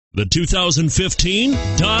The 2015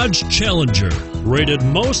 Dodge Challenger, rated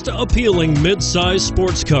most appealing midsize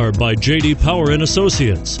sports car by J.D. Power and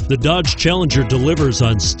Associates. The Dodge Challenger delivers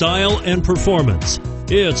on style and performance.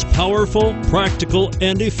 It's powerful, practical,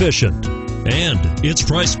 and efficient. And it's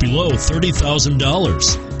priced below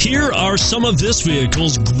 $30,000. Here are some of this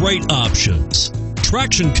vehicle's great options: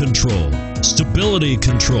 traction control, stability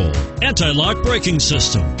control, anti-lock braking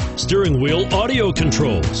system, steering wheel audio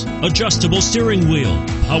controls, adjustable steering wheel,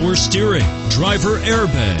 power steering, driver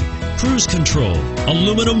airbag, cruise control,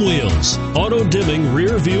 aluminum wheels, auto-dimming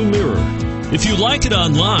rear view mirror. If you like it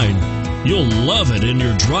online, you'll love it in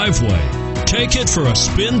your driveway. Take it for a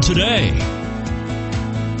spin today.